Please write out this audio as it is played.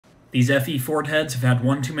These FE Ford heads have had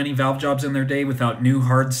one too many valve jobs in their day without new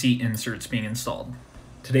hard seat inserts being installed.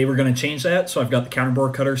 Today we're going to change that, so I've got the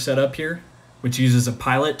counterbore cutter set up here, which uses a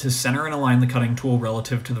pilot to center and align the cutting tool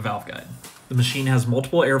relative to the valve guide. The machine has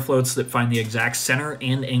multiple air floats that find the exact center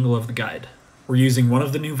and angle of the guide. We're using one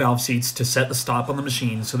of the new valve seats to set the stop on the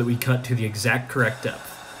machine so that we cut to the exact correct depth.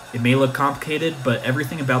 It may look complicated, but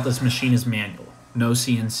everything about this machine is manual, no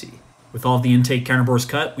CNC. With all of the intake counterbores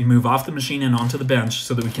cut, we move off the machine and onto the bench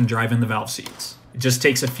so that we can drive in the valve seats. It just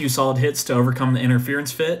takes a few solid hits to overcome the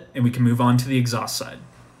interference fit, and we can move on to the exhaust side.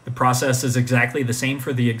 The process is exactly the same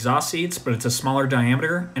for the exhaust seats, but it's a smaller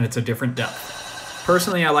diameter and it's a different depth.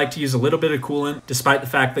 Personally, I like to use a little bit of coolant, despite the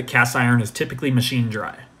fact that cast iron is typically machine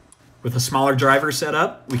dry. With a smaller driver set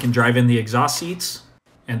up, we can drive in the exhaust seats.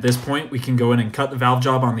 At this point, we can go in and cut the valve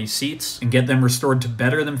job on these seats and get them restored to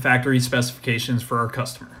better than factory specifications for our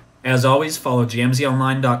customer. As always, follow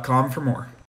gmzonline.com for more.